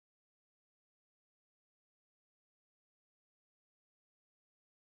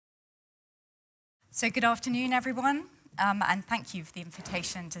So good afternoon, everyone, and thank you for the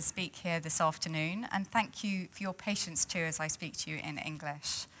invitation to speak here this afternoon, and thank you for your patience too as I speak to you in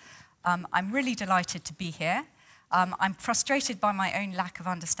English. I'm really delighted to be here. I'm frustrated by my own lack of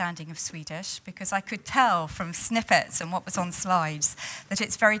understanding of Swedish because I could tell from snippets and what was on slides that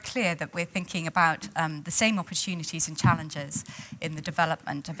it's very clear that we're thinking about the same opportunities and challenges in the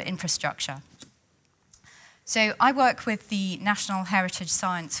development of infrastructure. So I work with the National Heritage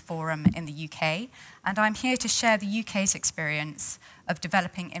Science Forum in the UK, and I'm here to share the UK's experience of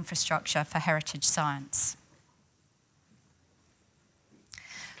developing infrastructure for heritage science.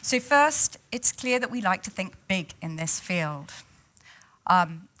 So first, it's clear that we like to think big in this field.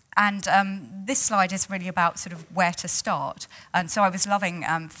 This slide is really about sort of where to start. And so I was loving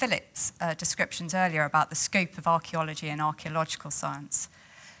Philip's descriptions earlier about the scope of archaeology and archaeological science.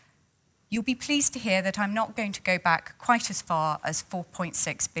 You'll be pleased to hear that I'm not going to go back quite as far as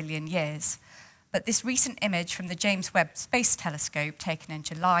 4.6 billion years, but this recent image from the James Webb Space Telescope taken in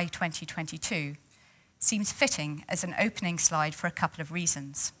July 2022 seems fitting as an opening slide for a couple of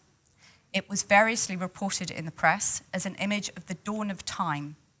reasons. It was variously reported in the press as an image of the dawn of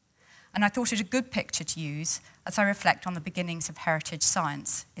time, and I thought it a good picture to use as I reflect on the beginnings of heritage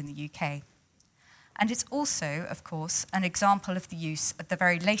science in the UK. And it's also, of course, an example of the use of the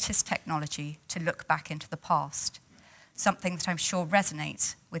very latest technology to look back into the past, something that I'm sure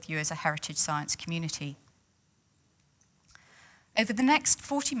resonates with you as a heritage science community. Over the next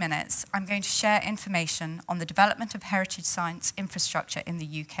 40 minutes, I'm going to share information on the development of heritage science infrastructure in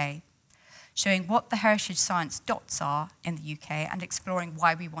the UK, showing what the heritage science dots are in the UK and exploring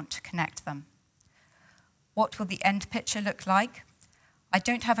why we want to connect them. What will the end picture look like? I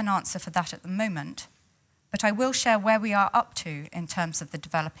don't have an answer for that at the moment, but I will share where we are up to in terms of the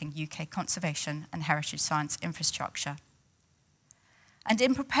developing UK conservation and heritage science infrastructure. And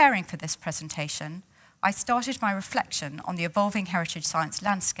in preparing for this presentation, I started my reflection on the evolving heritage science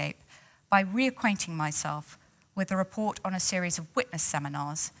landscape by reacquainting myself with a report on a series of witness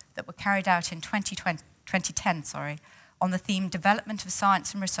seminars that were carried out in 2010 on the theme Development of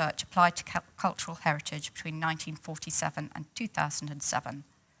Science and Research Applied to Cultural Heritage between 1947 and 2007.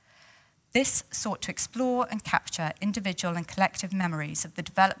 This sought to explore and capture individual and collective memories of the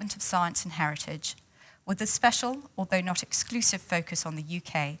development of science and heritage, with a special, although not exclusive, focus on the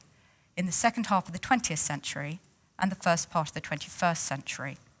UK in the second half of the 20th century and the first part of the 21st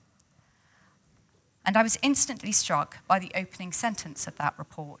century. And I was instantly struck by the opening sentence of that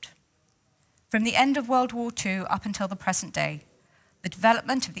report. From the end of World War II up until the present day, the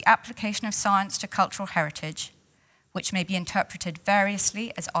development of the application of science to cultural heritage, which may be interpreted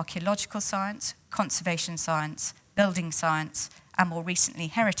variously as archaeological science, conservation science, building science, and more recently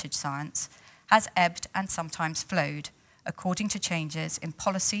heritage science, has ebbed and sometimes flowed according to changes in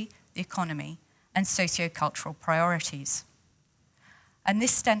policy, the economy, and socio-cultural priorities. And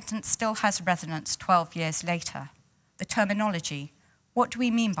this sentence still has resonance 12 years later. The terminology, what do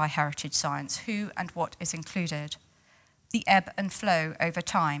we mean by heritage science? Who and what is included? The ebb and flow over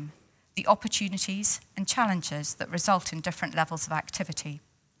time, the opportunities and challenges that result in different levels of activity,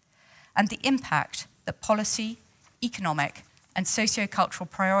 and the impact that policy, economic, and socio-cultural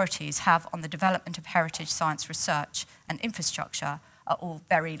priorities have on the development of heritage science research and infrastructure are all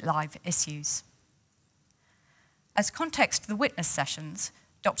very live issues. As context to the witness sessions,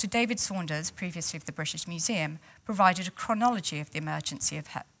 Dr. David Saunders, previously of the British Museum, provided a chronology of the emergence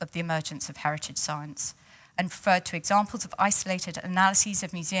of heritage science and referred to examples of isolated analyses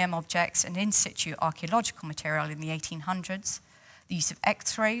of museum objects and in situ archaeological material in the 1800s, the use of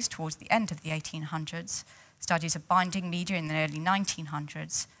X-rays towards the end of the 1800s, studies of binding media in the early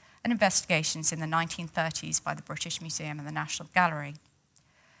 1900s, and investigations in the 1930s by the British Museum and the National Gallery.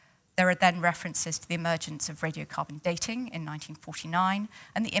 There are then references to the emergence of radiocarbon dating in 1949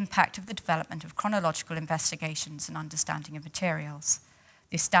 and the impact of the development of chronological investigations and understanding of materials,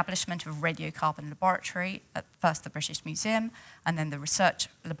 the establishment of a radiocarbon laboratory at first the British Museum and then the Research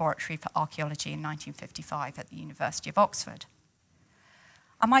Laboratory for Archaeology in 1955 at the University of Oxford.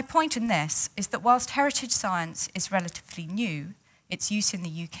 And my point in this is that whilst heritage science is relatively new, its use in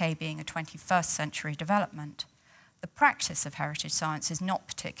the UK being a 21st century development, the practice of heritage science is not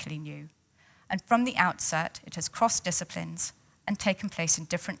particularly new, and from the outset it has crossed disciplines and taken place in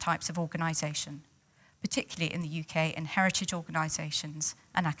different types of organisation, particularly in the UK in heritage organisations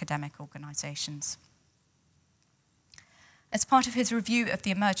and academic organisations. As part of his review of the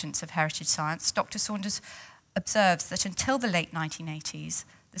emergence of heritage science, Dr. Saunders observes that until the late 1980s,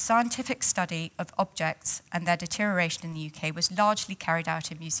 the scientific study of objects and their deterioration in the UK was largely carried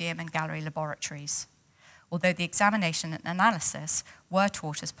out in museum and gallery laboratories, although the examination and analysis were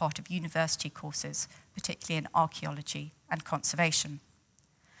taught as part of university courses, particularly in archaeology and conservation.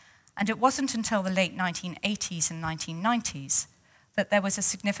 And it wasn't until the late 1980s and 1990s that there was a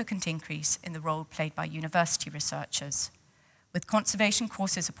significant increase in the role played by university researchers, with conservation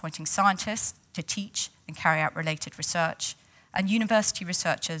courses appointing scientists to teach and carry out related research, and university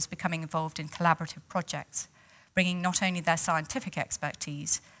researchers becoming involved in collaborative projects, bringing not only their scientific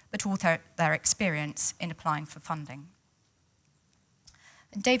expertise, but also their experience in applying for funding.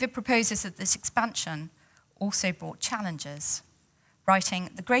 And David proposes that this expansion also brought challenges, writing,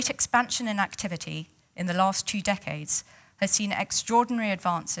 "The great expansion in activity in the last 2 decades has seen extraordinary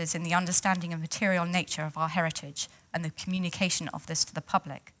advances in the understanding of material nature of our heritage and the communication of this to the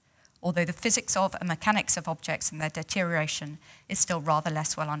public, although the physics of and mechanics of objects and their deterioration is still rather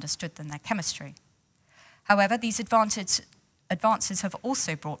less well understood than their chemistry. However, these advances have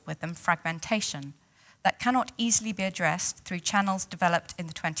also brought with them fragmentation that cannot easily be addressed through channels developed in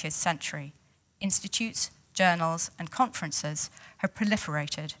the 20th century. Institutes, journals, and conferences have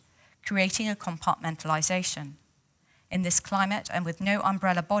proliferated, creating a compartmentalization. In this climate, and with no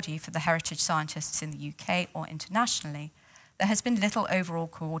umbrella body for the heritage scientists in the UK or internationally, there has been little overall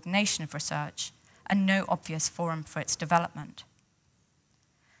coordination of research and no obvious forum for its development.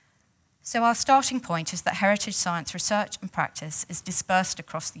 So our starting point is that heritage science research and practice is dispersed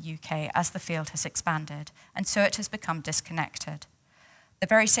across the UK as the field has expanded, and so it has become disconnected. The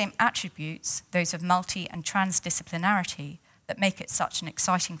very same attributes, those of multi- and transdisciplinarity, that make it such an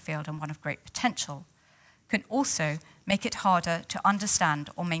exciting field and one of great potential, can also make it harder to understand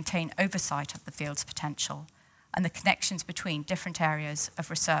or maintain oversight of the field's potential and the connections between different areas of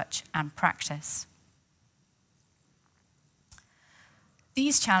research and practice.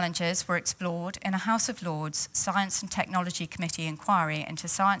 These challenges were explored in a House of Lords Science and Technology Committee inquiry into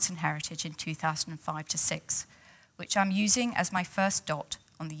science and heritage in 2005-06, which I'm using as my first dot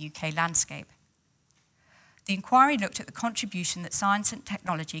on the UK landscape. The inquiry looked at the contribution that science and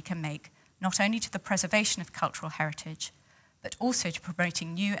technology can make not only to the preservation of cultural heritage, but also to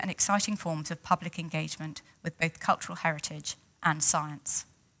promoting new and exciting forms of public engagement with both cultural heritage and science.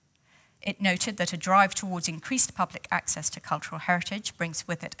 It noted that a drive towards increased public access to cultural heritage brings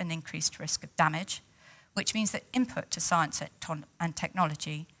with it an increased risk of damage, which means that input to science and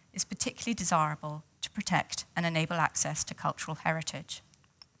technology is particularly desirable to protect and enable access to cultural heritage.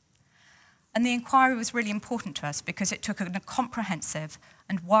 And the inquiry was really important to us because it took a comprehensive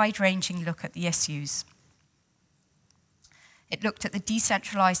and wide-ranging look at the issues. It looked at the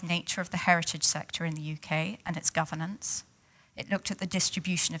decentralised nature of the heritage sector in the UK and its governance. It looked at the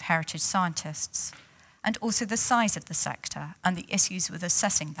distribution of heritage scientists, and also the size of the sector and the issues with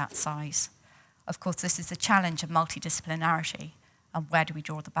assessing that size. Of course, this is the challenge of multidisciplinarity, and where do we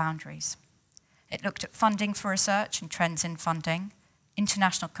draw the boundaries? It looked at funding for research and trends in funding,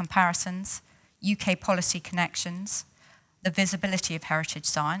 international comparisons, UK policy connections, the visibility of heritage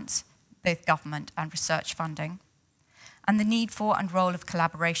science, both government and research funding, and the need for and role of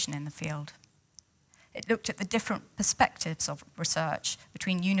collaboration in the field. It looked at the different perspectives of research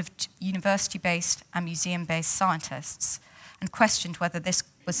between university-based and museum-based scientists and questioned whether this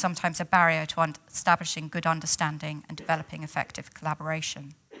was sometimes a barrier to establishing good understanding and developing effective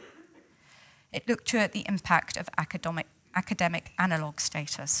collaboration. It looked at the impact of academic analogue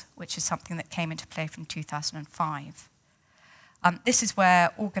status, which is something that came into play from 2005. This is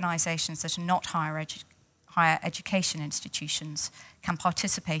where organisations that are not higher education institutions can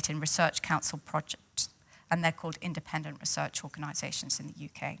participate in research council projects, and they're called independent research organisations in the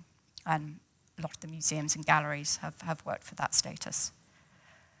UK. And a lot of the museums and galleries have worked for that status.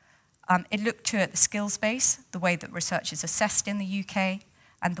 It looked at the skills base, the way that research is assessed in the UK,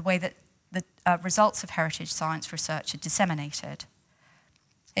 and the way that the results of heritage science research are disseminated.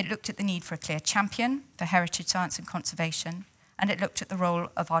 It looked at the need for a clear champion for heritage science and conservation, and it looked at the role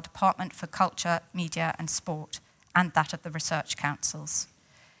of our Department for Culture, Media and Sport, and that of the research councils.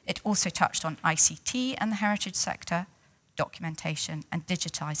 It also touched on ICT and the heritage sector, documentation and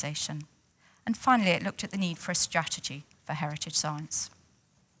digitisation. And finally, it looked at the need for a strategy for heritage science.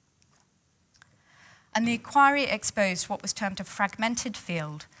 And the inquiry exposed what was termed a fragmented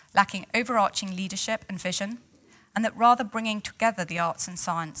field, lacking overarching leadership and vision, and that rather bringing together the arts and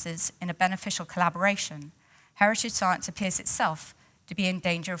sciences in a beneficial collaboration, heritage science appears itself to be in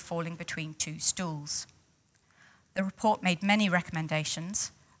danger of falling between two stools. The report made many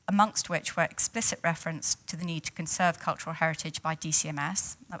recommendations, amongst which were explicit reference to the need to conserve cultural heritage by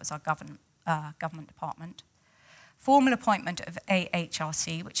DCMS, that was our government department, formal appointment of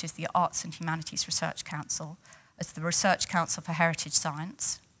AHRC, which is the Arts and Humanities Research Council, as the Research Council for Heritage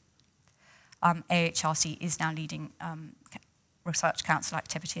Science, AHRC is now leading research council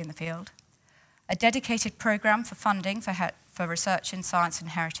activity in the field. A dedicated programme for funding for research in science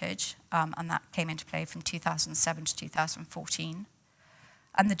and heritage, and that came into play from 2007 to 2014.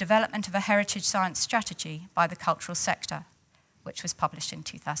 And the development of a heritage science strategy by the cultural sector, which was published in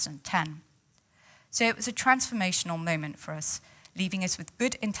 2010. So it was a transformational moment for us, leaving us with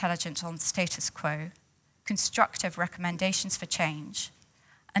good intelligence on the status quo, constructive recommendations for change,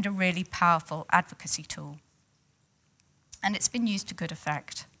 and a really powerful advocacy tool. And it's been used to good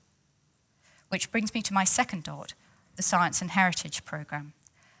effect. Which brings me to my second dot, the Science and Heritage Programme.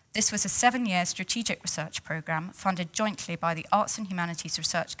 This was a 7-year strategic research programme funded jointly by the Arts and Humanities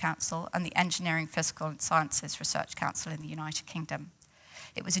Research Council and the Engineering, Physical and Sciences Research Council in the United Kingdom.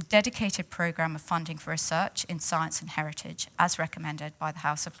 It was a dedicated programme of funding for research in science and heritage, as recommended by the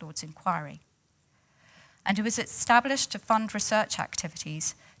House of Lords Inquiry. And it was established to fund research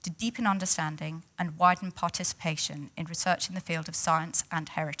activities to deepen understanding and widen participation in research in the field of science and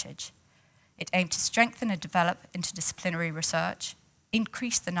heritage. It aimed to strengthen and develop interdisciplinary research,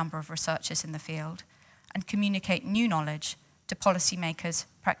 increase the number of researchers in the field, and communicate new knowledge to policymakers,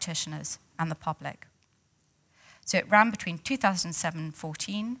 practitioners, and the public. So it ran between 2007 and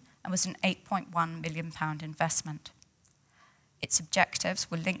 2014 and was an £8.1 million investment. Its objectives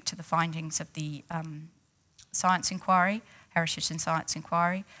were linked to the findings of the Science Inquiry, Heritage and Science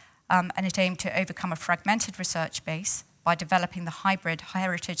Inquiry, and it aimed to overcome a fragmented research base by developing the hybrid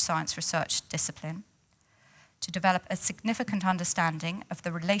heritage science research discipline, to develop a significant understanding of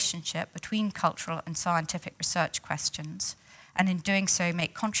the relationship between cultural and scientific research questions, and in doing so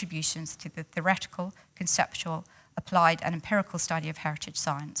make contributions to the theoretical, conceptual, applied and empirical study of heritage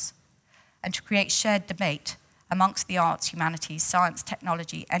science, and to create shared debate amongst the arts, humanities, science,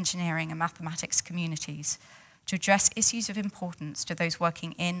 technology, engineering and mathematics communities to address issues of importance to those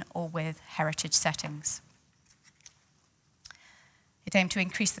working in or with heritage settings. It aimed to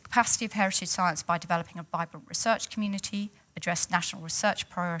increase the capacity of heritage science by developing a vibrant research community, address national research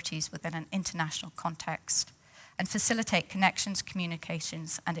priorities within an international context, and facilitate connections,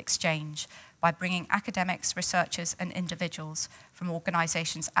 communications, and exchange by bringing academics, researchers, and individuals from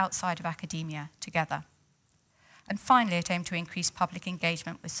organisations outside of academia together. And finally, it aimed to increase public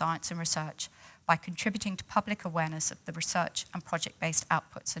engagement with science and research by contributing to public awareness of the research and project-based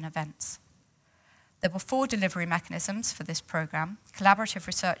outputs and events. There were 4 delivery mechanisms for this programme: collaborative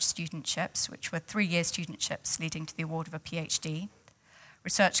research studentships, which were 3-year studentships leading to the award of a PhD,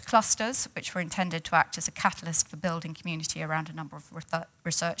 research clusters, which were intended to act as a catalyst for building community around a number of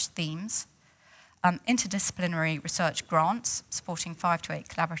research themes, interdisciplinary research grants, supporting 5 to 8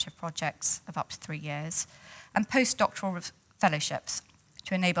 collaborative projects of up to 3 years, and postdoctoral fellowships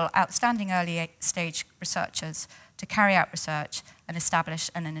to enable outstanding early-stage researchers to carry out research and establish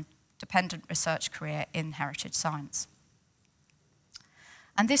an independent research career in heritage science.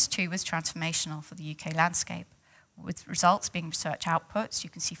 And this too was transformational for the UK landscape, with results being research outputs. You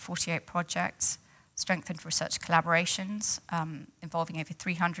can see 48 projects, strengthened research collaborations involving over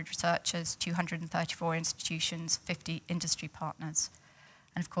 300 researchers, 234 institutions, 50 industry partners,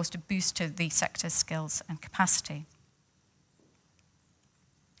 and of course to boost to the sector's skills and capacity.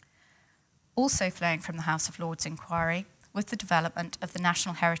 Also flowing from the House of Lords Inquiry was the development of the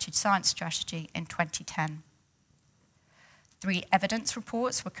National Heritage Science Strategy in 2010. 3 evidence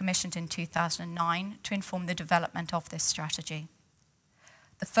reports were commissioned in 2009 to inform the development of this strategy.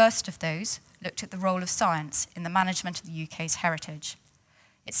 The first of those looked at the role of science in the management of the UK's heritage.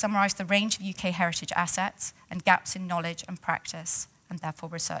 It summarised the range of UK heritage assets and gaps in knowledge and practice, and therefore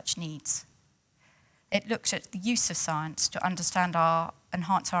research needs. It looked at the use of science to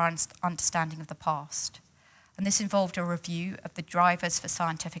enhance our understanding of the past. And this involved a review of the drivers for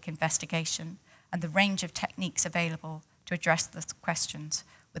scientific investigation and the range of techniques available to address the questions,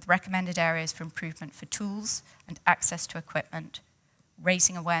 with recommended areas for improvement for tools and access to equipment,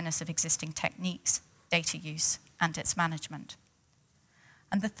 raising awareness of existing techniques, data use, and its management.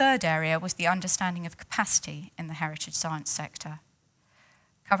 And the third area was the understanding of capacity in the heritage science sector,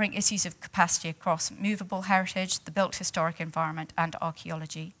 covering issues of capacity across movable heritage, the built historic environment, and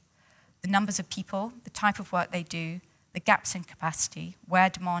archaeology, the numbers of people, the type of work they do, the gaps in capacity, where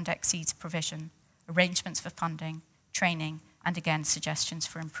demand exceeds provision, arrangements for funding, training, and again, suggestions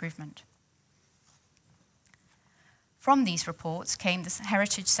for improvement. From these reports came the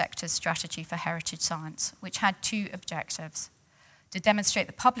heritage sector's strategy for heritage science, which had 2 objectives: to demonstrate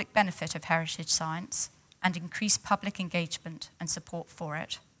the public benefit of heritage science and increase public engagement and support for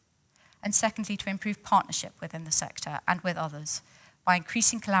it, and secondly, to improve partnership within the sector and with others by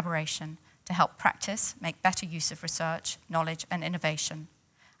increasing collaboration to help practice, make better use of research, knowledge, and innovation,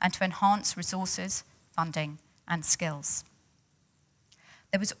 and to enhance resources, funding, and skills.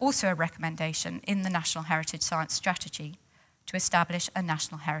 There was also a recommendation in the National Heritage Science Strategy to establish a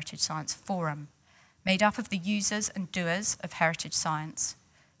National Heritage Science Forum, made up of the users and doers of heritage science,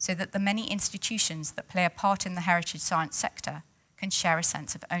 so that the many institutions that play a part in the heritage science sector can share a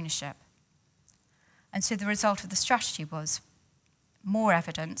sense of ownership. And so the result of the strategy was more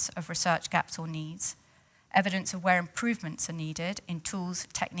evidence of research gaps or needs, evidence of where improvements are needed in tools,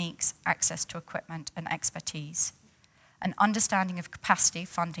 techniques, access to equipment and expertise, an understanding of capacity,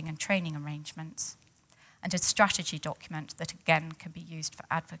 funding and training arrangements, and a strategy document that again can be used for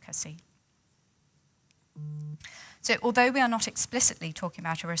advocacy. So although we are not explicitly talking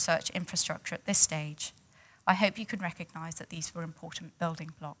about a research infrastructure at this stage, I hope you can recognise that these were important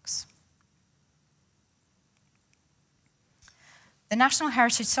building blocks. The National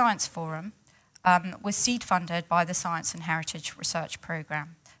Heritage Science Forum was seed funded by the Science and Heritage Research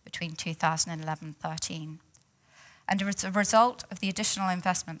Programme between 2011-13. And as a result of the additional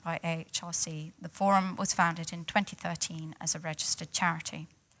investment by AHRC, the Forum was founded in 2013 as a registered charity.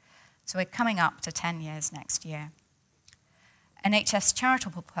 So we're coming up to 10 years next year. NHS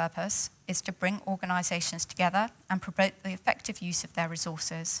charitable purpose is to bring organisations together and promote the effective use of their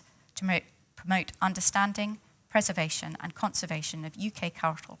resources to promote understanding, preservation and conservation of UK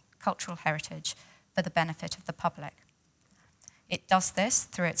cultural heritage for the benefit of the public. It does this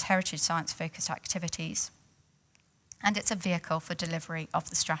through its heritage science-focused activities, and it's a vehicle for delivery of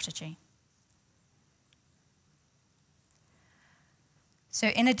the strategy. So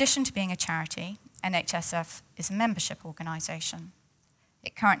in addition to being a charity, NHSF is a membership organisation.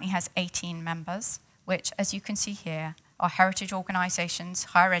 It currently has 18 members, which, as you can see here, are heritage organisations,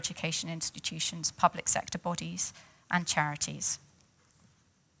 higher education institutions, public sector bodies, and charities.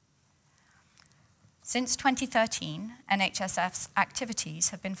 Since 2013, NHSF's activities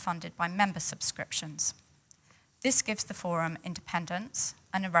have been funded by member subscriptions. This gives the Forum independence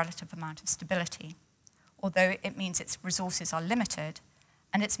and a relative amount of stability, although it means its resources are limited,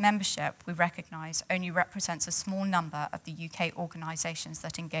 and its membership, we recognise, only represents a small number of the UK organisations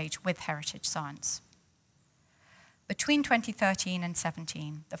that engage with heritage science. Between 2013 and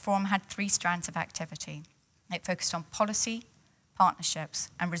 2017, the Forum had 3 strands of activity. It focused on policy, partnerships,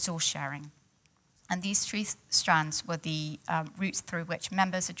 and resource sharing. And these 3 strands were the routes through which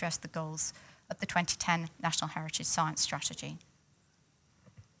members addressed the goals of the 2010 National Heritage Science Strategy.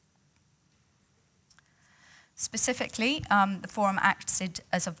 Specifically, the Forum acted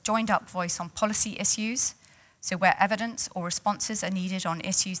as a joined-up voice on policy issues, so where evidence or responses are needed on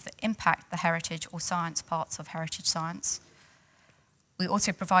issues that impact the heritage or science parts of heritage science. We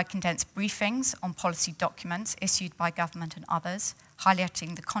also provide condensed briefings on policy documents issued by government and others,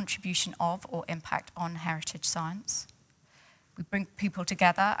 highlighting the contribution of or impact on heritage science. We bring people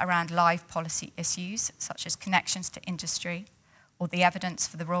together around live policy issues, such as connections to industry, or the evidence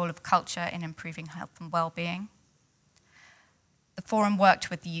for the role of culture in improving health and well-being. The Forum worked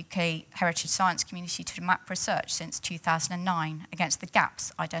with the UK heritage science community to map research since 2009 against the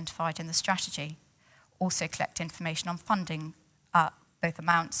gaps identified in the strategy, also collect information on funding, both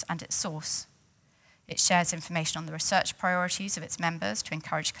amounts and its source. It shares information on the research priorities of its members to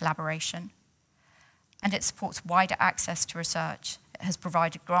encourage collaboration, and it supports wider access to research. It has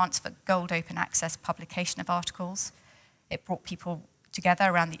provided grants for gold open access publication of articles. It brought people together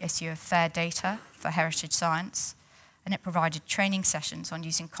around the issue of fair data for heritage science, and it provided training sessions on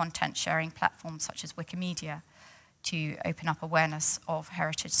using content sharing platforms such as Wikimedia to open up awareness of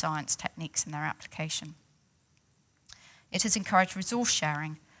heritage science techniques and their application. It has encouraged resource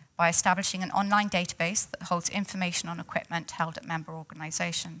sharing by establishing an online database that holds information on equipment held at member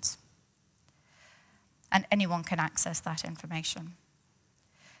organisations. And anyone can access that information.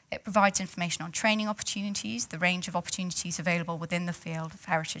 It provides information on training opportunities, the range of opportunities available within the field of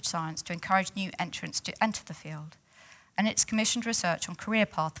heritage science to encourage new entrants to enter the field. And it's commissioned research on career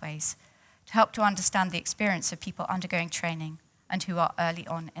pathways to help to understand the experience of people undergoing training and who are early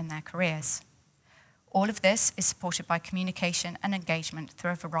on in their careers. All of this is supported by communication and engagement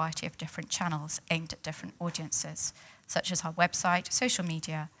through a variety of different channels aimed at different audiences, such as our website, social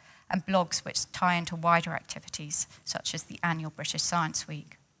media, and blogs which tie into wider activities, such as the annual British Science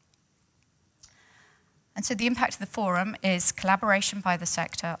Week. And so the impact of the Forum is collaboration by the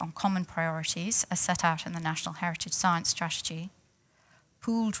sector on common priorities as set out in the National Heritage Science Strategy,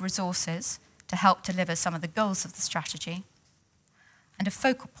 pooled resources to help deliver some of the goals of the strategy, and a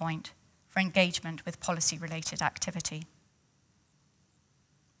focal point for engagement with policy-related activity.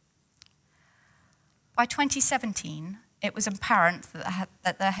 By 2017, it was apparent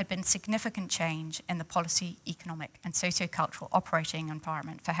that there had been significant change in the policy, economic and socio-cultural operating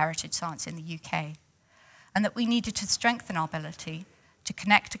environment for heritage science in the UK, and that we needed to strengthen our ability to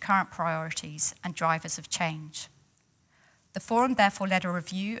connect to current priorities and drivers of change. The Forum therefore led a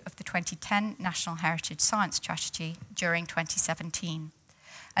review of the 2010 National Heritage Science Strategy during 2017,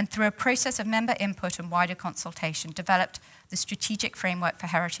 and through a process of member input and wider consultation, developed the Strategic Framework for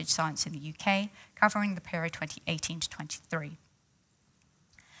Heritage Science in the UK, covering the period 2018 to 2023.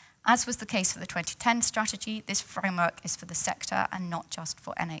 As was the case for the 2010 strategy, this framework is for the sector and not just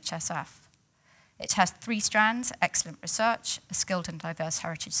for NHSF. It has 3 strands: excellent research, a skilled and diverse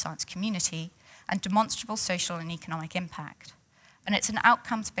heritage science community, and demonstrable social and economic impact. And it's an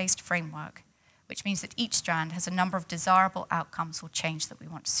outcomes-based framework, which means that each strand has a number of desirable outcomes or change that we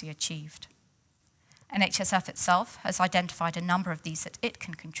want to see achieved. NHSF itself has identified a number of these that it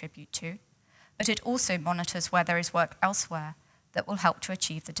can contribute to, but it also monitors where there is work elsewhere that will help to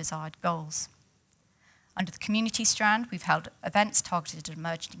achieve the desired goals. Under the community strand, we've held events targeted at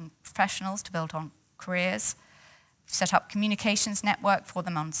emerging professionals to build on careers. We've set up communications network for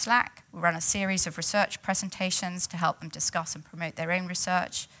them on Slack. We run a series of research presentations to help them discuss and promote their own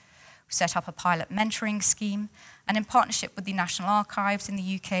research. We've set up a pilot mentoring scheme, and in partnership with the National Archives in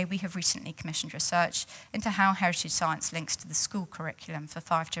the UK, we have recently commissioned research into how heritage science links to the school curriculum for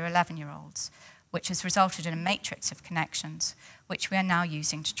 5 to 11-year-olds, which has resulted in a matrix of connections, which we are now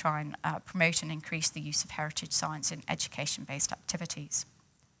using to try and promote and increase the use of heritage science in education-based activities.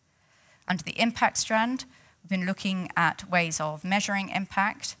 Under the impact strand, we've been looking at ways of measuring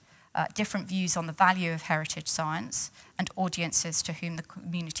impact, different views on the value of heritage science, and audiences to whom the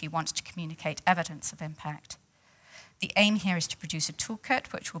community wants to communicate evidence of impact. The aim here is to produce a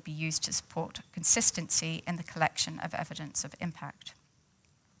toolkit which will be used to support consistency in the collection of evidence of impact.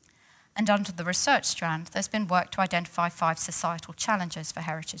 And under the research strand, there's been work to identify 5 societal challenges for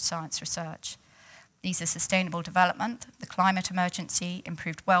heritage science research. These are sustainable development, the climate emergency,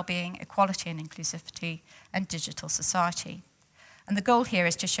 improved well-being, equality and inclusivity, and digital society. And the goal here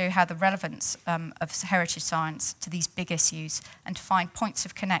is to show how the relevance of heritage science to these big issues and to find points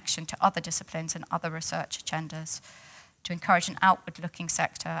of connection to other disciplines and other research agendas, to encourage an outward-looking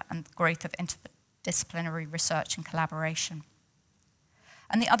sector and the growth of interdisciplinary research and collaboration.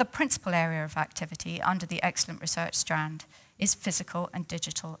 And the other principal area of activity under the excellent research strand is physical and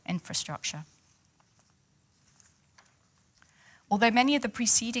digital infrastructure. Although many of the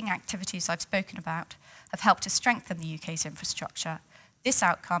preceding activities I've spoken about have helped to strengthen the UK's infrastructure, this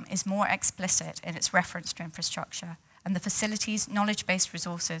outcome is more explicit in its reference to infrastructure and the facilities, knowledge-based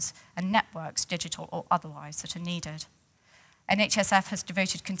resources and networks, digital or otherwise, that are needed. NHSF has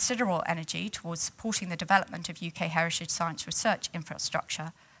devoted considerable energy towards supporting the development of UK heritage science research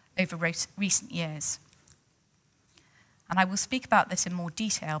infrastructure over recent years. And I will speak about this in more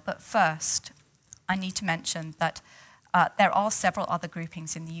detail, but first, I need to mention that there are several other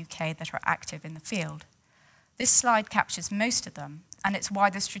groupings in the UK that are active in the field. This slide captures most of them, and it's why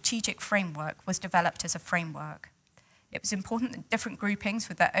the strategic framework was developed as a framework. It was important that different groupings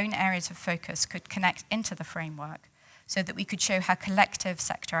with their own areas of focus could connect into the framework, so that we could show how collective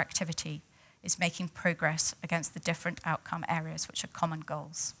sector activity is making progress against the different outcome areas which are common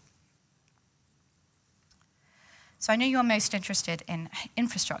goals. So I know you're most interested in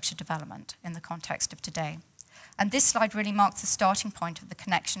infrastructure development in the context of today. And this slide really marks the starting point of the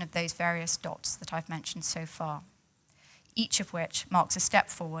connection of those various dots that I've mentioned so far, each of which marks a step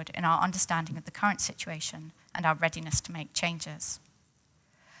forward in our understanding of the current situation and our readiness to make changes.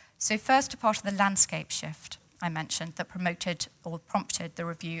 So first, a part of the landscape shift I mentioned that promoted or prompted the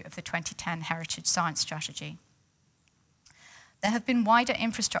review of the 2010 Heritage Science Strategy. There have been wider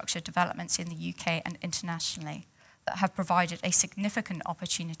infrastructure developments in the UK and internationally that have provided a significant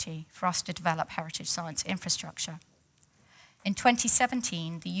opportunity for us to develop heritage science infrastructure. In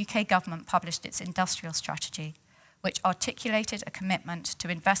 2017, the UK government published its industrial strategy, which articulated a commitment to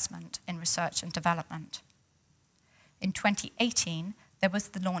investment in research and development. In 2018, there was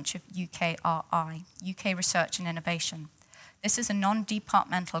the launch of UKRI, UK Research and Innovation. This is a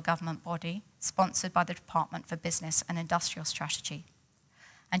non-departmental government body sponsored by the Department for Business and Industrial Strategy.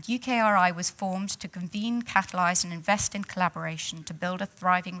 And UKRI was formed to convene, catalyse and invest in collaboration to build a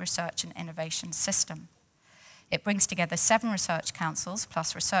thriving research and innovation system. It brings together 7 research councils,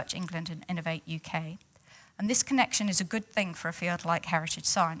 plus Research England and Innovate UK. And this connection is a good thing for a field like heritage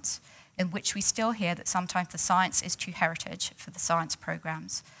science, in which we still hear that sometimes the science is too heritage for the science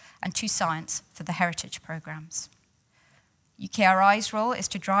programmes and too science for the heritage programmes. UKRI's role is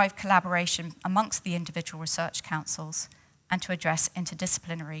to drive collaboration amongst the individual research councils and to address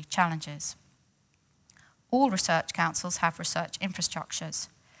interdisciplinary challenges. All research councils have research infrastructures,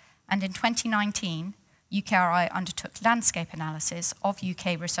 and in 2019, UKRI undertook landscape analysis of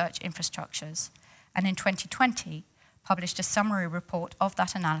UK research infrastructures, and in 2020, published a summary report of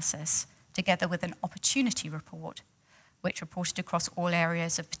that analysis, together with an opportunity report, which reported across all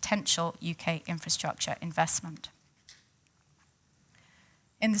areas of potential UK infrastructure investment.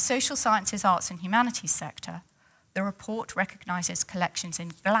 In the social sciences, arts and humanities sector, the report recognises collections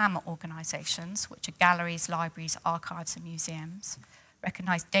in GLAM organisations, which are galleries, libraries, archives and museums,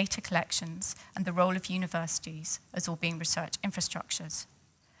 recognise data collections and the role of universities as all being research infrastructures.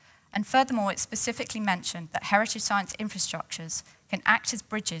 And furthermore, it specifically mentioned that heritage science infrastructures can act as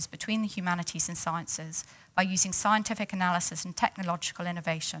bridges between the humanities and sciences by using scientific analysis and technological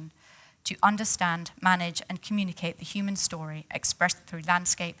innovation to understand, manage and communicate the human story expressed through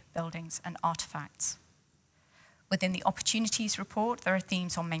landscape, buildings and artefacts. Within the Opportunities report, there are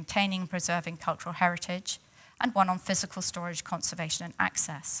themes on maintaining and preserving cultural heritage and one on physical storage, conservation and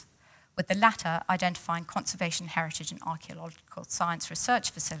access, with the latter identifying conservation, heritage and archaeological science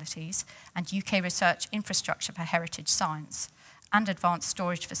research facilities and UK research infrastructure for heritage science and advanced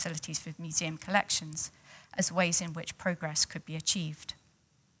storage facilities for museum collections as ways in which progress could be achieved.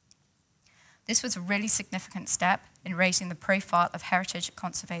 This was a really significant step in raising the profile of heritage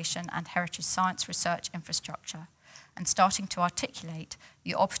conservation and heritage science research infrastructure and starting to articulate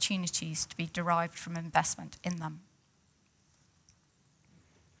the opportunities to be derived from investment in them.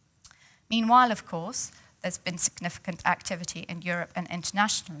 Meanwhile, of course, there's been significant activity in Europe and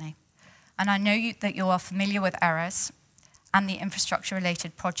internationally, and I know that you are familiar with ERAS and the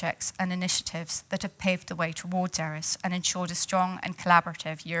infrastructure-related projects and initiatives that have paved the way towards ERAS and ensured a strong and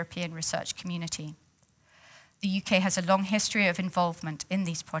collaborative European research community. The UK has a long history of involvement in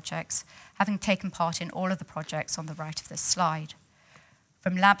these projects, having taken part in all of the projects on the right of this slide.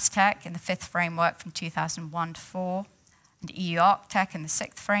 From Labs Tech in the 5th framework from 2001 to 4, and EU ArcTech in the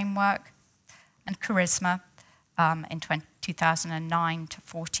 6th framework, and Charisma in 2009 to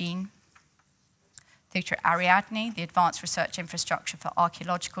 14, through to Ariadne, the advanced research infrastructure for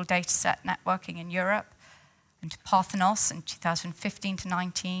archaeological dataset networking in Europe, and to Parthenos in 2015 to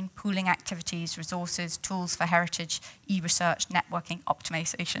 19, pooling activities, resources, tools for heritage, e-research, networking,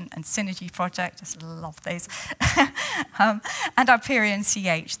 optimization, and synergy project. I just love those. And Hyperion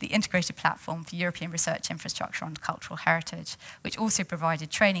CH, the integrated platform for European research infrastructure on cultural heritage, which also provided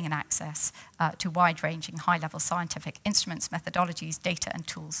training and access to wide-ranging, high-level scientific instruments, methodologies, data, and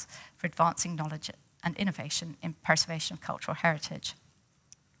tools for advancing knowledge and innovation in preservation of cultural heritage.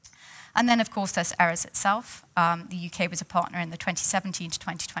 And then, of course, there's ERAS itself. The UK was a partner in the 2017 to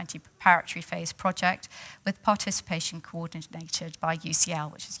 2020 preparatory phase project with participation coordinated by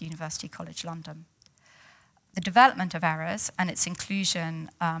UCL, which is University College London. The development of ERAS and its inclusion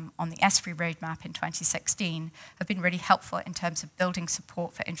on the ESFRI roadmap in 2016 have been really helpful in terms of building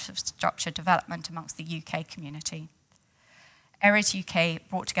support for infrastructure development amongst the UK community. ERAS UK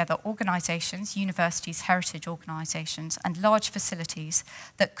brought together organisations, universities, heritage organisations and large facilities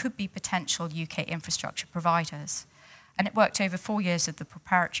that could be potential UK infrastructure providers. And it worked over 4 years of the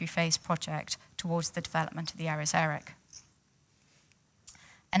preparatory phase project towards the development of the ERAS ERIC.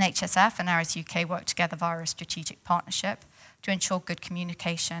 NHSF and ERAS UK worked together via a strategic partnership to ensure good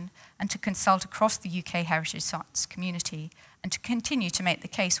communication and to consult across the UK heritage science community and to continue to make the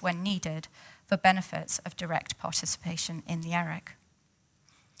case when needed for benefits of direct participation in the ERIC.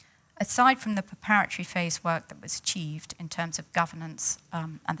 Aside from the preparatory phase work that was achieved in terms of governance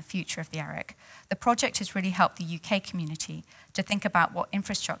and the future of the ERIC, the project has really helped the UK community to think about what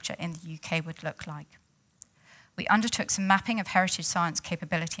infrastructure in the UK would look like. We undertook some mapping of heritage science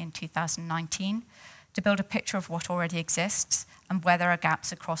capability in 2019 to build a picture of what already exists and where there are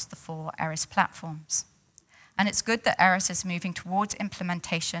gaps across the 4 ERAS platforms. And it's good that ERAS is moving towards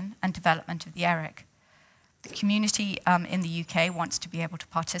implementation and development of the ERIC. The community in the UK wants to be able to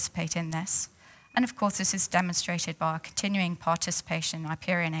participate in this. And of course, this is demonstrated by our continuing participation in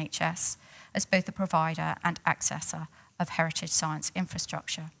Hyperion HS as both a provider and accessor of heritage science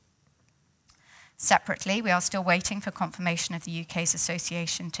infrastructure. Separately, we are still waiting for confirmation of the UK's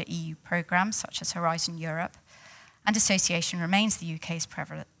association to EU programmes such as Horizon Europe, and association remains the UK's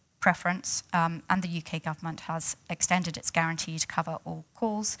preference, and the UK government has extended its guarantee to cover all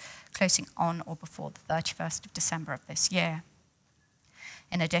calls closing on or before the 31st of December of this year.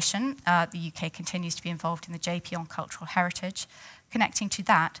 In addition, the UK continues to be involved in the JP on Cultural Heritage, connecting to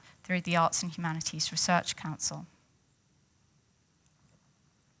that through the Arts and Humanities Research Council.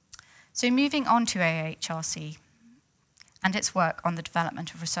 So moving on to AHRC and its work on the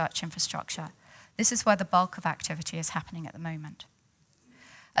development of research infrastructure, this is where the bulk of activity is happening at the moment.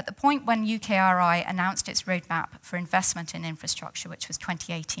 At the point when UKRI announced its roadmap for investment in infrastructure, which was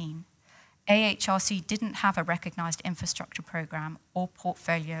 2018, AHRC didn't have a recognised infrastructure programme or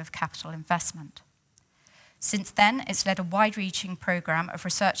portfolio of capital investment. Since then, it's led a wide-reaching programme of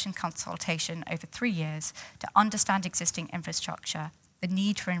research and consultation over 3 years to understand existing infrastructure, the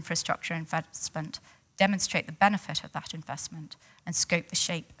need for infrastructure investment, demonstrate the benefit of that investment, and scope the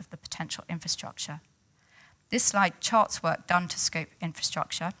shape of the potential infrastructure. This slide charts work done to scope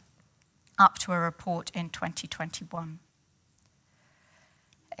infrastructure up to a report in 2021.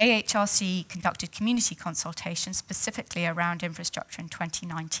 AHRC conducted community consultations specifically around infrastructure in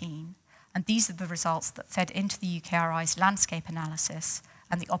 2019, and these are the results that fed into the UKRI's landscape analysis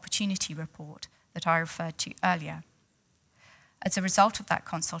and the opportunity report that I referred to earlier. As a result of that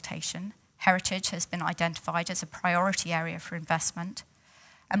consultation, heritage has been identified as a priority area for investment,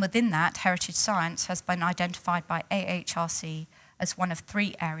 and within that, heritage science has been identified by AHRC as one of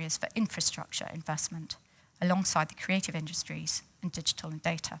 3 areas for infrastructure investment, alongside the creative industries and digital and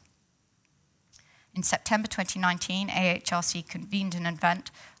data. In September 2019, AHRC convened an event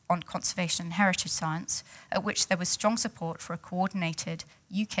on conservation and heritage science, at which there was strong support for a coordinated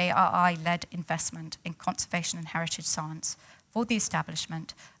UKRI-led investment in conservation and heritage science for the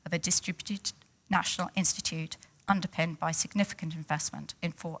establishment of a distributed national institute underpinned by significant investment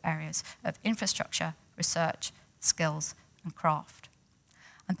in 4 areas of infrastructure, research, skills, and craft.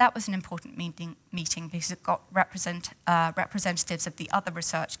 And that was an important meeting because it got representatives of the other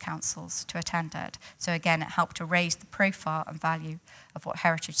research councils to attend it. So again, it helped to raise the profile and value of what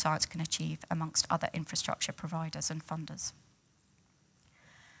heritage science can achieve amongst other infrastructure providers and funders.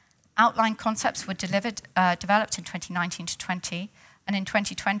 Outline concepts were developed in 2019 to 20, and in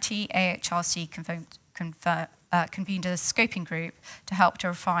 2020, AHRC convened a scoping group to help to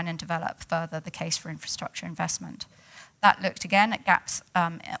refine and develop further the case for infrastructure investment. That looked again at gaps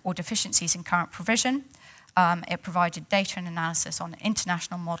or deficiencies in current provision. It provided data and analysis on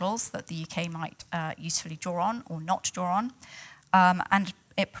international models that the UK might usefully draw on or not draw on, and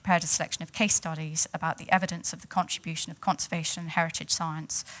it prepared a selection of case studies about the evidence of the contribution of conservation and heritage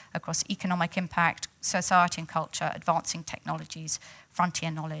science across economic impact, society and culture, advancing technologies,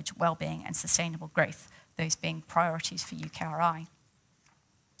 frontier knowledge, well-being and sustainable growth, those being priorities for UKRI.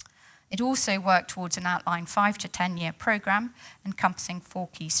 It also worked towards an outlined 5 to 10 year programme encompassing 4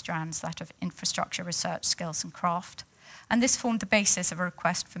 key strands, that of infrastructure, research, skills and craft. And this formed the basis of a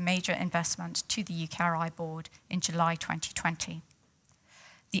request for major investment to the UKRI board in July 2020.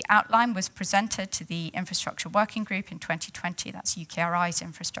 The outline was presented to the Infrastructure Working Group in 2020, that's UKRI's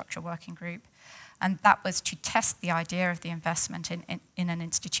Infrastructure Working Group, and that was to test the idea of the investment in an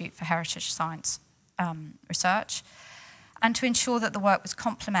Institute for Heritage Science research, and to ensure that the work was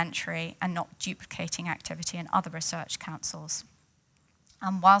complementary and not duplicating activity in other research councils.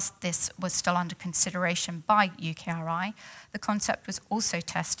 And whilst this was still under consideration by UKRI, the concept was also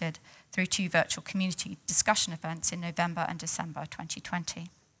tested through 2 virtual community discussion events in November and December 2020.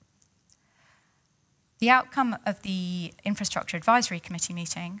 The outcome of the Infrastructure Advisory Committee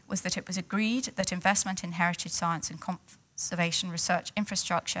meeting was that it was agreed that investment in heritage science and conservation research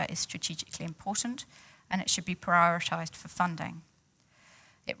infrastructure is strategically important and it should be prioritised for funding.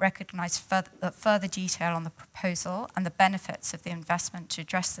 It recognised that further detail on the proposal and the benefits of the investment to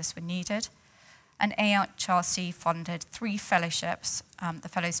address this were needed, and AHRC funded 3 fellowships, the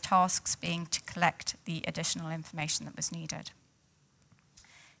fellows' tasks being to collect the additional information that was needed.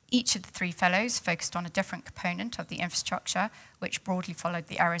 Each of the 3 fellows focused on a different component of the infrastructure, which broadly followed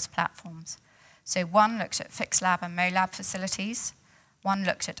the ARIS platforms. So one looked at Fixed Lab and MoLab facilities, one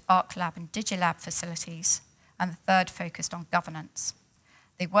looked at ArcLab and DigiLab facilities, and the third focused on governance.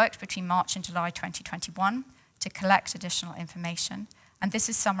 They worked between March and July 2021 to collect additional information, and this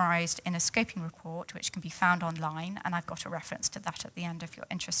is summarised in a scoping report which can be found online, and I've got a reference to that at the end if you're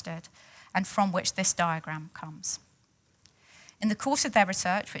interested, and from which this diagram comes. In the course of their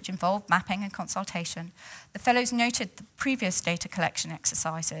research, which involved mapping and consultation, the fellows noted the previous data collection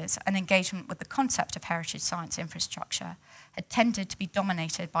exercises and engagement with the concept of heritage science infrastructure had tended to be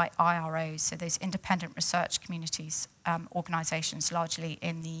dominated by IROs, so those independent research communities, organisations largely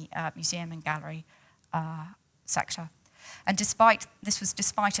in the museum and gallery sector. And this was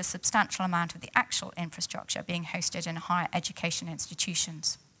despite a substantial amount of the actual infrastructure being hosted in higher education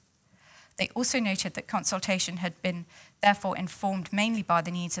institutions. They also noted that consultation had been therefore informed mainly by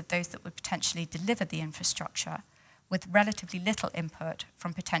the needs of those that would potentially deliver the infrastructure, with relatively little input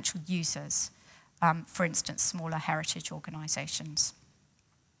from potential users, for instance, smaller heritage organisations.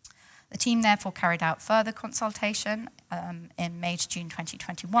 The team therefore carried out further consultation in May to June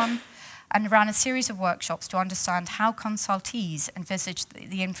 2021 and ran a series of workshops to understand how consultees envisaged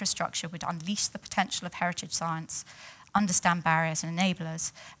the infrastructure would unleash the potential of heritage science, understand barriers and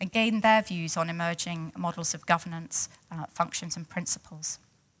enablers, and gain their views on emerging models of governance, functions and principles.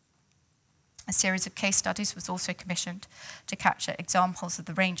 A series of case studies was also commissioned to capture examples of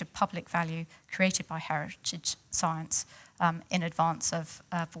the range of public value created by heritage science in advance of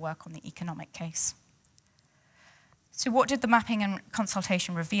work on the economic case. So what did the mapping and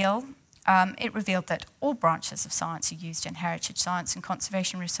consultation reveal? It revealed that all branches of science are used in heritage science and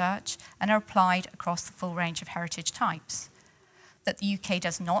conservation research and are applied across the full range of heritage types. That the UK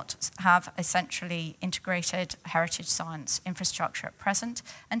does not have a centrally integrated heritage science infrastructure at present,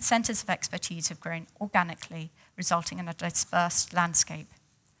 and centres of expertise have grown organically, resulting in a dispersed landscape.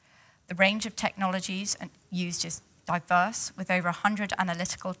 The range of technologies used is diverse, with over 100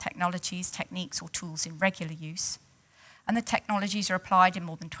 analytical technologies, techniques or tools in regular use. And the technologies are applied in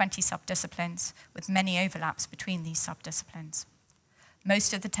more than 20 subdisciplines, with many overlaps between these subdisciplines.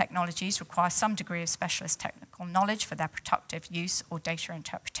 Most of the technologies require some degree of specialist technical knowledge for their productive use or data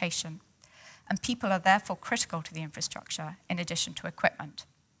interpretation, and people are therefore critical to the infrastructure in addition to equipment.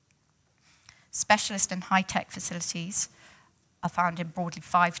 Specialist and high-tech facilities are found in broadly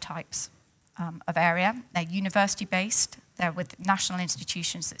 5 types of area. They're university-based, they're with national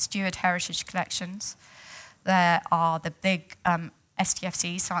institutions that steward heritage collections. There are the big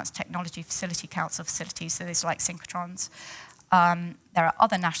STFC, Science Technology Facility Council facilities, so these are like synchrotrons. There are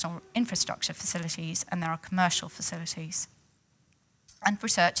other national infrastructure facilities, and there are commercial facilities. And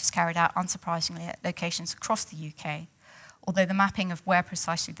research is carried out, unsurprisingly, at locations across the UK, although the mapping of where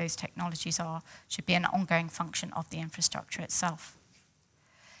precisely those technologies are should be an ongoing function of the infrastructure itself.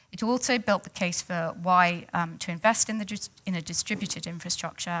 It also built the case for why to invest in a distributed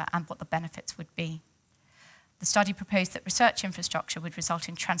infrastructure and what the benefits would be. The study proposed that research infrastructure would result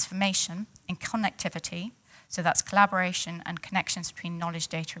in transformation in connectivity, so that's collaboration and connections between knowledge,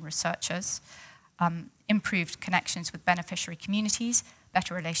 data and researchers, improved connections with beneficiary communities,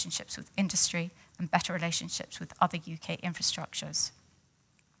 better relationships with industry, and better relationships with other UK infrastructures.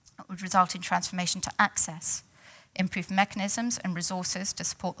 It would result in transformation to access, improved mechanisms and resources to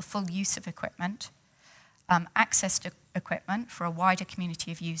support the full use of equipment, access to equipment for a wider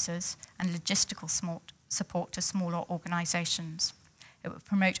community of users, and logistical support to smaller organisations. It would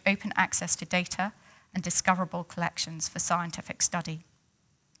promote open access to data and discoverable collections for scientific study.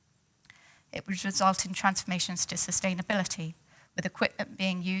 It would result in transformations to sustainability, with equipment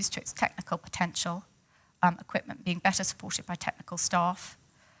being used to its technical potential, equipment being better supported by technical staff,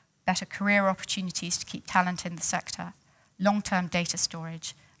 better career opportunities to keep talent in the sector, long-term data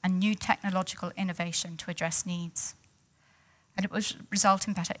storage, and new technological innovation to address needs. And it would result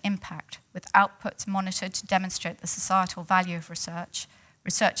in better impact, with outputs monitored to demonstrate the societal value of research,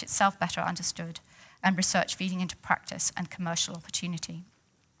 research itself better understood, and research feeding into practice and commercial opportunity,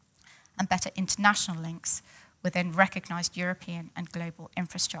 and better international links within recognised European and global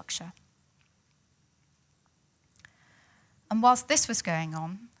infrastructure. And whilst this was going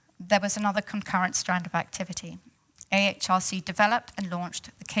on, there was another concurrent strand of activity. AHRC developed and launched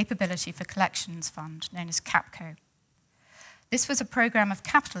the Capability for Collections Fund, known as CAPCO. This was a programme of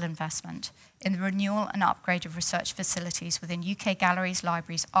capital investment in the renewal and upgrade of research facilities within UK galleries,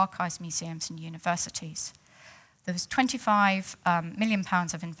 libraries, archives, museums and universities. There was £25 million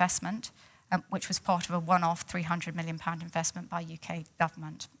of investment, which was part of a one-off £300 million investment by UK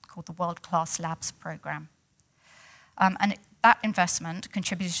government called the World Class Labs Programme. That investment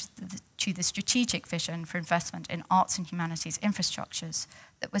contributed to the strategic vision for investment in arts and humanities infrastructures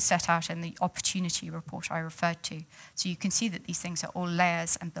that was set out in the opportunity report I referred to. So you can see that these things are all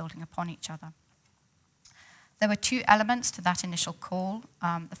layers and building upon each other. There were 2 elements to that initial call.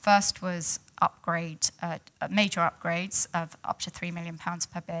 The first was major upgrades of up to £3 million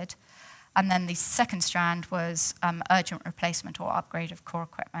per bid. And then the second strand was urgent replacement or upgrade of core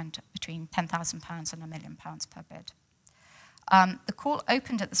equipment between £10,000 and £1 million per bid. The call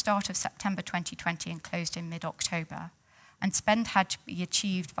opened at the start of September 2020 and closed in mid-October, and spend had to be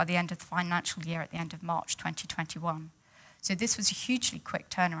achieved by the end of the financial year at the end of March 2021. So this was a hugely quick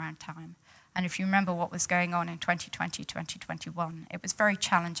turnaround time, and if you remember what was going on in 2020, 2021, it was very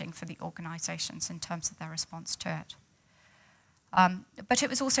challenging for the organisations in terms of their response to it. But it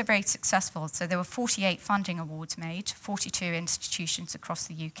was also very successful, so there were 48 funding awards made, 42 institutions across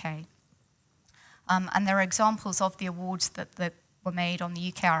the UK. And there are examples of the awards that were made on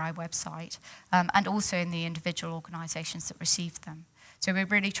the UKRI website and also in the individual organisations that received them. So we're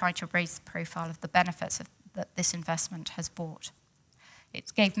really trying to raise the profile of the benefits that this investment has brought.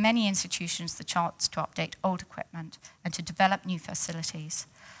 It gave many institutions the chance to update old equipment and to develop new facilities.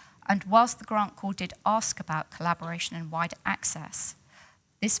 And whilst the grant call did ask about collaboration and wider access,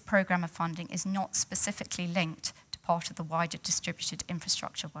 this programme of funding is not specifically linked to part of the wider distributed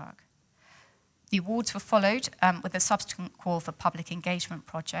infrastructure work. The awards were followed with a subsequent call for public engagement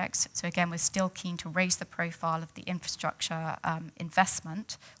projects. So again, we're still keen to raise the profile of the infrastructure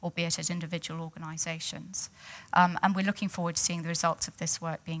investment, albeit at individual organisations. And we're looking forward to seeing the results of this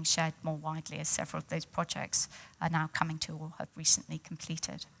work being shared more widely, as several of those projects are now coming to or have recently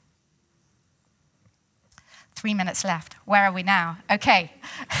completed. 3 minutes left. Where are we now? Okay.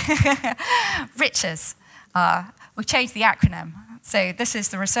 RICHES. We've changed the acronym. So this is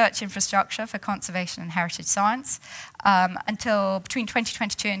the Research Infrastructure for Conservation and Heritage Science. Until between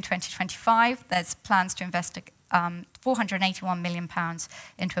 2022 and 2025, there's plans to invest £481 million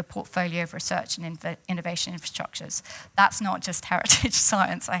into a portfolio of research and innovation infrastructures. That's not just heritage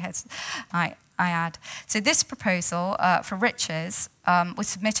science, I add. So this proposal for RICHES was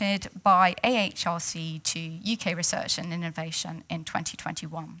submitted by AHRC to UK Research and Innovation in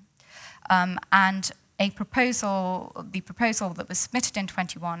 2021. And the proposal that was submitted in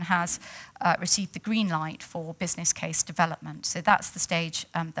 21 has received the green light for business case development. So that's the stage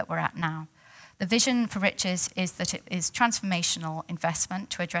that we're at now. The vision for RICHES is that it is transformational investment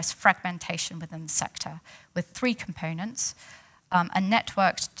to address fragmentation within the sector with 3 components: a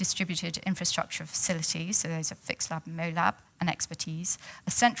networked distributed infrastructure of facilities, so those are fixed lab and MoLab, and expertise,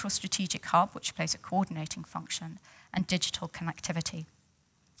 a central strategic hub which plays a coordinating function, and digital connectivity.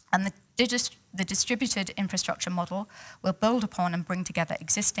 And the distributed infrastructure model will build upon and bring together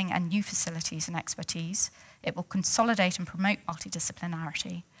existing and new facilities and expertise. It will consolidate and promote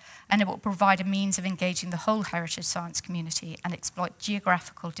multidisciplinarity, and it will provide a means of engaging the whole heritage science community and exploit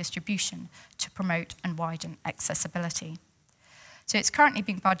geographical distribution to promote and widen accessibility. So it's currently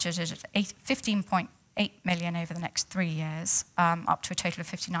being budgeted at 15.8 million over the next 3 years, up to a total of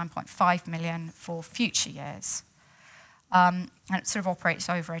 59.5 million for future years. And it sort of operates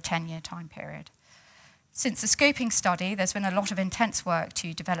over a 10-year time period. Since the scoping study, there's been a lot of intense work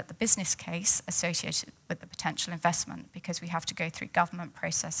to develop the business case associated with the potential investment, because we have to go through government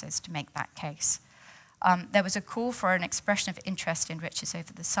processes to make that case. There was a call for an expression of interest in RICHES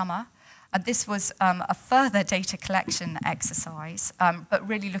over the summer. This was a further data collection exercise, but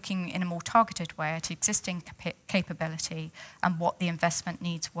really looking in a more targeted way at existing capability and what the investment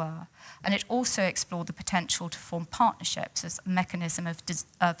needs were. And it also explored the potential to form partnerships as a mechanism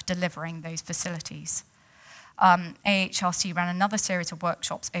of delivering those facilities. AHRC ran another series of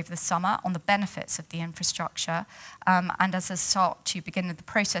workshops over the summer on the benefits of the infrastructure, and as a start to begin the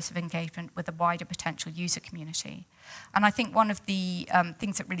process of engagement with a wider potential user community. And I think one of the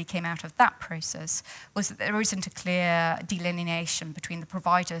things that really came out of that process was that there isn't a clear delineation between the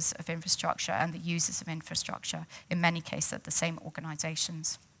providers of infrastructure and the users of infrastructure. In many cases, they're the same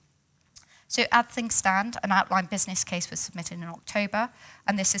organisations. So as things stand, an outline business case was submitted in October,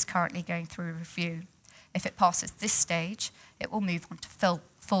 and this is currently going through review. If it passes this stage, it will move on to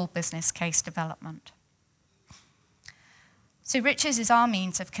full business case development. So RICHES is our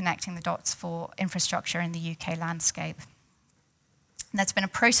means of connecting the dots for infrastructure in the UK landscape. And there's been a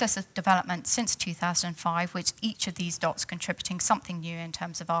process of development since 2005, with each of these dots contributing something new in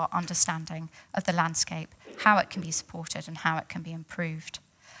terms of our understanding of the landscape, how it can be supported and how it can be improved.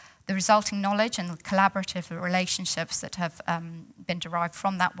 The resulting knowledge and the collaborative relationships that have been derived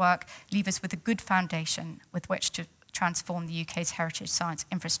from that work leave us with a good foundation with which to transform the UK's heritage science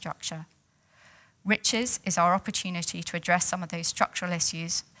infrastructure. RICHES is our opportunity to address some of those structural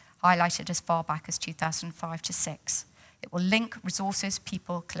issues highlighted as far back as 2005 to 6. It will link resources,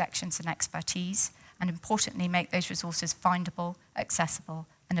 people, collections and expertise, and importantly make those resources findable, accessible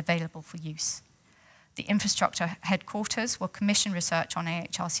and available for use. The infrastructure headquarters will commission research on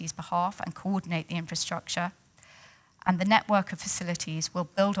AHRC's behalf and coordinate the infrastructure, and the network of facilities will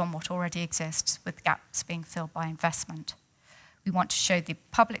build on what already exists, with gaps being filled by investment. We want to show the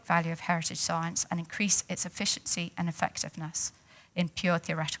public value of heritage science and increase its efficiency and effectiveness in pure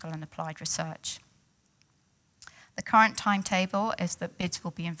theoretical and applied research. The current timetable is that bids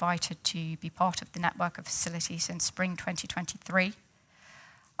will be invited to be part of the network of facilities in spring 2023.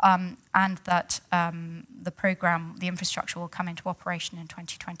 And that the infrastructure will come into operation in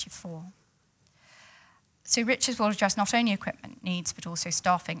 2024. So RICHES will address not only equipment needs, but also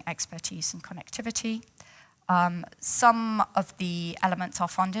staffing, expertise and connectivity. Some of the elements are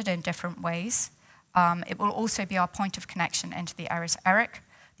funded in different ways. It will also be our point of connection into the ERIC.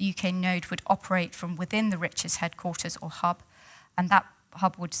 The UK node would operate from within the RICHES headquarters or hub, and that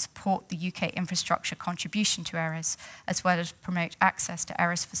hub would support the UK infrastructure contribution to ERAS, as well as promote access to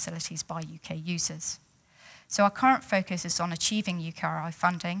ERAS facilities by UK users. So our current focus is on achieving UKRI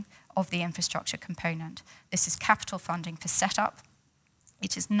funding of the infrastructure component. This is capital funding for setup.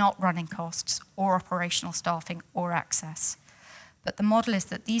 It is not running costs or operational staffing or access. But the model is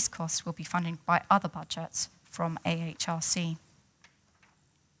that these costs will be funded by other budgets from AHRC.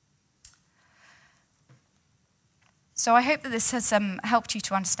 So I hope that this has helped you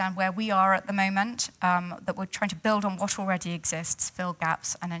to understand where we are at the moment, that we're trying to build on what already exists, fill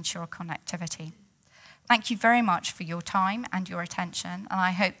gaps, and ensure connectivity. Thank you very much for your time and your attention, and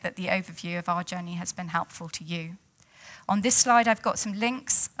I hope that the overview of our journey has been helpful to you. On this slide, I've got some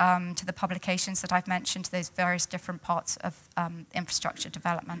links to the publications that I've mentioned, those various different parts of infrastructure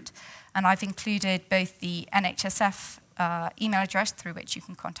development. And I've included both the NHSF email address through which you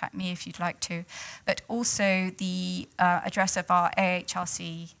can contact me if you'd like to, but also the address of our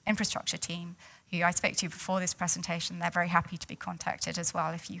AHRC infrastructure team, who I spoke to before this presentation. They're very happy to be contacted as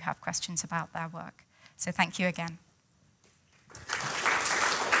well if you have questions about their work. So thank you again.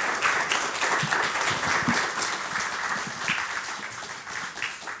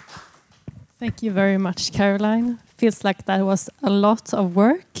 Thank you very much, Caroline. Feels like that was a lot of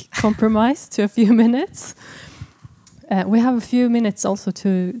work, compromised to a few minutes. We have a few minutes also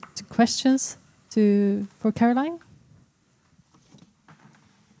to questions for Caroline.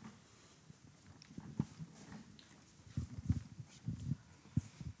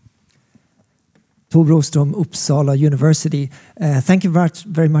 Tove Rostrom, Uppsala University. Thank you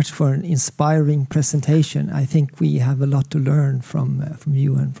very much for an inspiring presentation. I think we have a lot to learn from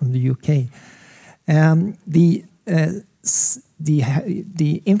you and from the UK.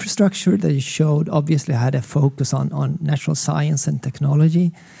 The infrastructure that you showed obviously had a focus on natural science and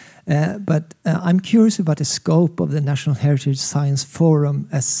technology, but I'm curious about the scope of the National Heritage Science Forum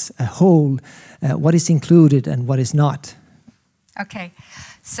as a whole. What is included and what is not? Okay.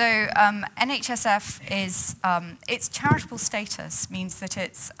 So NHSF is, its charitable status means that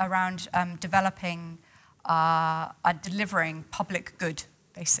it's around developing and delivering public good,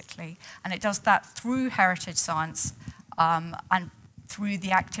 basically. And it does that through heritage science and through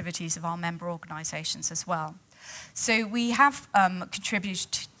the activities of our member organisations as well. So we have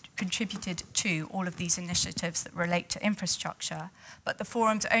contributed to all of these initiatives that relate to infrastructure, but the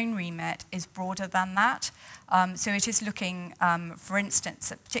forum's own remit is broader than that. So it is looking, for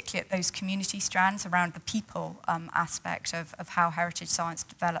instance, particularly at those community strands around the people aspect of how heritage science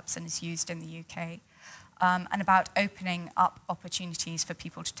develops and is used in the UK, and about opening up opportunities for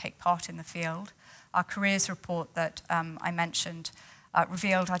people to take part in the field. Our careers report that I mentioned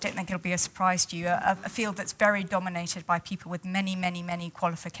revealed, I don't think it'll be a surprise to you, a field that's very dominated by people with many, many, many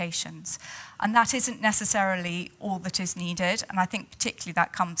qualifications. And that isn't necessarily all that is needed. And I think particularly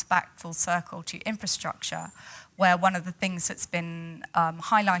that comes back full circle to infrastructure, where one of the things that's been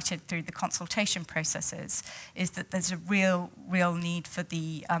highlighted through the consultation processes is that there's a real need for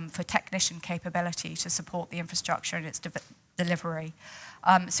the for technician capability to support the infrastructure and its delivery.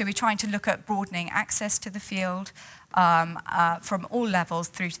 So we're trying to look at broadening access to the field from all levels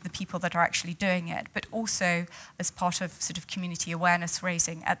through to the people that are actually doing it, but also as part of sort of community awareness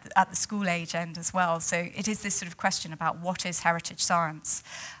raising at the school age end as well. So it is this sort of question about what is heritage science.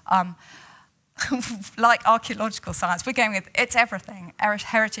 Like archaeological science, we're going with, it's everything.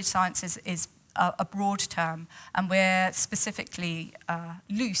 Heritage science is a broad term, and we're specifically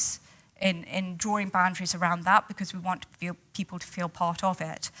loose in drawing boundaries around that because we want people to feel part of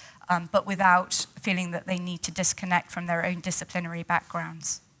it, but without feeling that they need to disconnect from their own disciplinary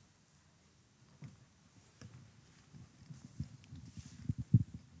backgrounds.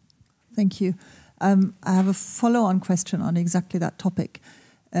 Thank you. I have a follow-on question on exactly that topic,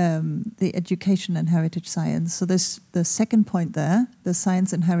 the education and heritage science. So there's the second point there, the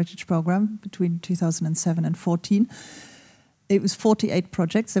Science and Heritage Program between 2007 and 2014. It was 48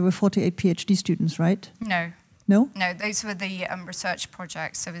 projects. There were 48 PhD students, right? No. No? No, those were the research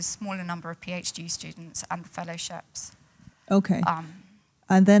projects. So there was a smaller number of PhD students and the fellowships. Okay.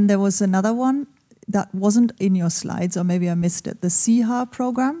 And then there was another one that wasn't in your slides, or maybe I missed it. The CHAR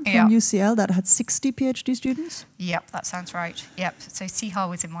program from UCL that had 60 PhD students? Yep, that sounds right. Yep, so CHAR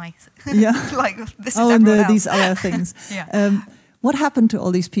was in my... Yeah. like, this is and everyone else. These other things. Yeah. What happened to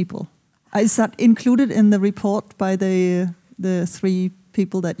all these people? Is that included in the report by the three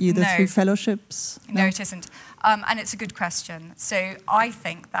people that you, the three fellowships? No, it isn't. And it's a good question. So I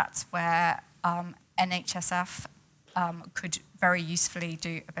think that's where NHSF could very usefully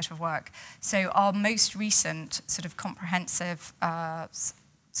do a bit of work. So our most recent sort of comprehensive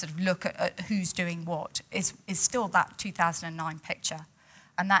sort of look at who's doing what is still that 2009 picture.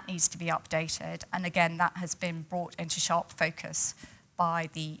 and that needs to be updated. And again, that has been brought into sharp focus by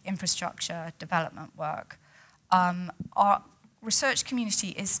the infrastructure development work. Our research community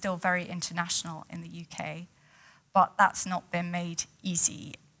is still very international in the UK, but that's not been made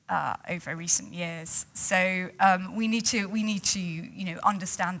easy over recent years. So we need to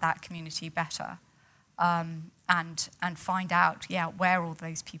understand that community better. And find out, where all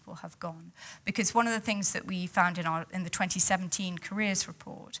those people have gone. Because one of the things that we found in the 2017 careers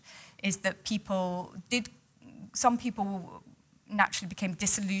report is that some people naturally became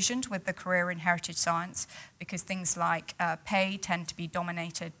disillusioned with the career in heritage science because things like pay tend to be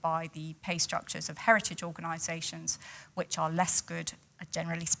dominated by the pay structures of heritage organisations, which are less good,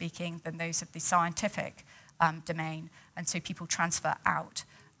 generally speaking, than those of the scientific domain, and so people transfer out.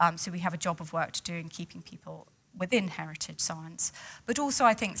 So we have a job of work to do in keeping people within heritage science, but also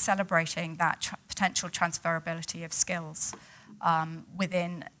I think celebrating that potential transferability of skills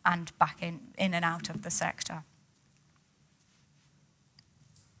within and back in and out of the sector.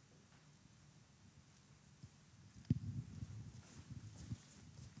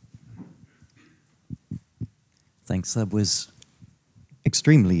 Thanks, that was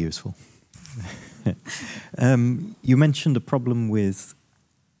extremely useful. You mentioned a problem with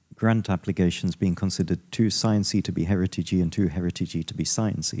grant applications being considered too sciencey to be heritagey and too heritagey to be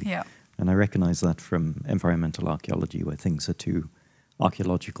sciencey. Yeah. And I recognize that from environmental archaeology, where things are too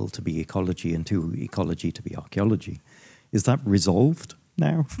archaeological to be ecology and too ecology to be archaeology. Is that resolved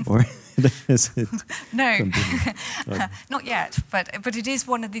now? Or is it no, not yet. But it is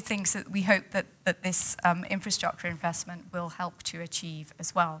one of the things that we hope that this infrastructure investment will help to achieve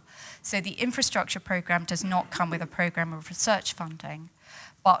as well. So the infrastructure program does not come with a program of research funding,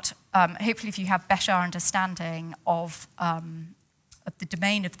 but hopefully if you have better understanding of the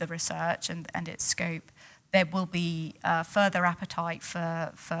domain of the research and its scope, there will be further appetite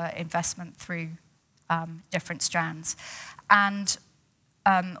for investment through different strands. And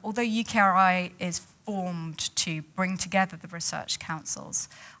although UKRI is formed to bring together the research councils,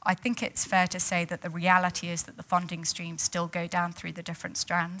 I think it's fair to say that the reality is that the funding streams still go down through the different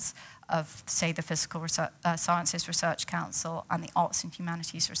strands of, say, the Physical Sciences Research Council and the Arts and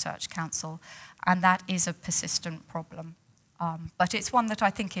Humanities Research Council, and that is a persistent problem. But it's one that I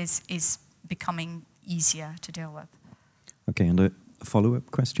think is becoming easier to deal with. Okay, and a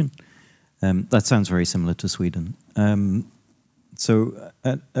follow-up question. That sounds very similar to Sweden. So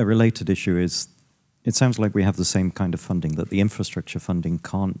a related issue is, it sounds like we have the same kind of funding, that the infrastructure funding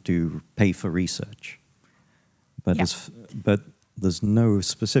can't pay for research. But, yeah. But there's no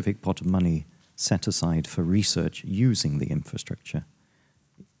specific pot of money set aside for research using the infrastructure.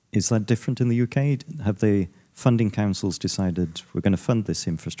 Is that different in the UK? Have the funding councils decided we're going to fund this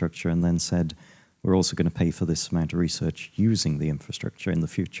infrastructure and then said we're also going to pay for this amount of research using the infrastructure in the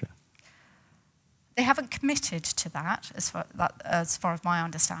future? They haven't committed to that, as far as my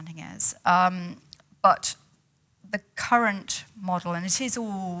understanding is. But the current model, and it is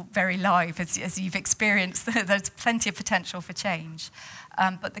all very live, as you've experienced, there's plenty of potential for change.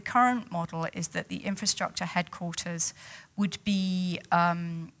 But the current model is that the infrastructure headquarters would be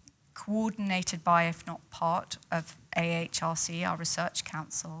coordinated by, if not part of AHRC, our research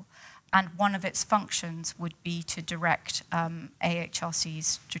council, and one of its functions would be to direct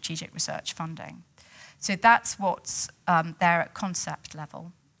AHRC's strategic research funding. So that's what's there at concept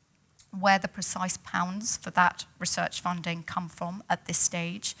level. Where the precise pounds for that research funding come from at this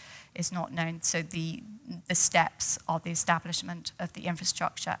stage is not known. So the steps are the establishment of the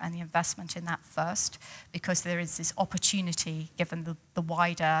infrastructure and the investment in that first, because there is this opportunity, given the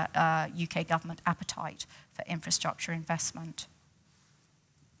wider UK government appetite for infrastructure investment.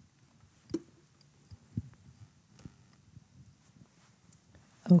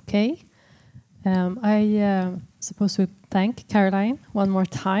 Okay. I suppose we thank Caroline one more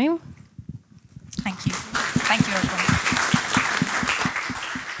time. Thank you. Thank you, everyone.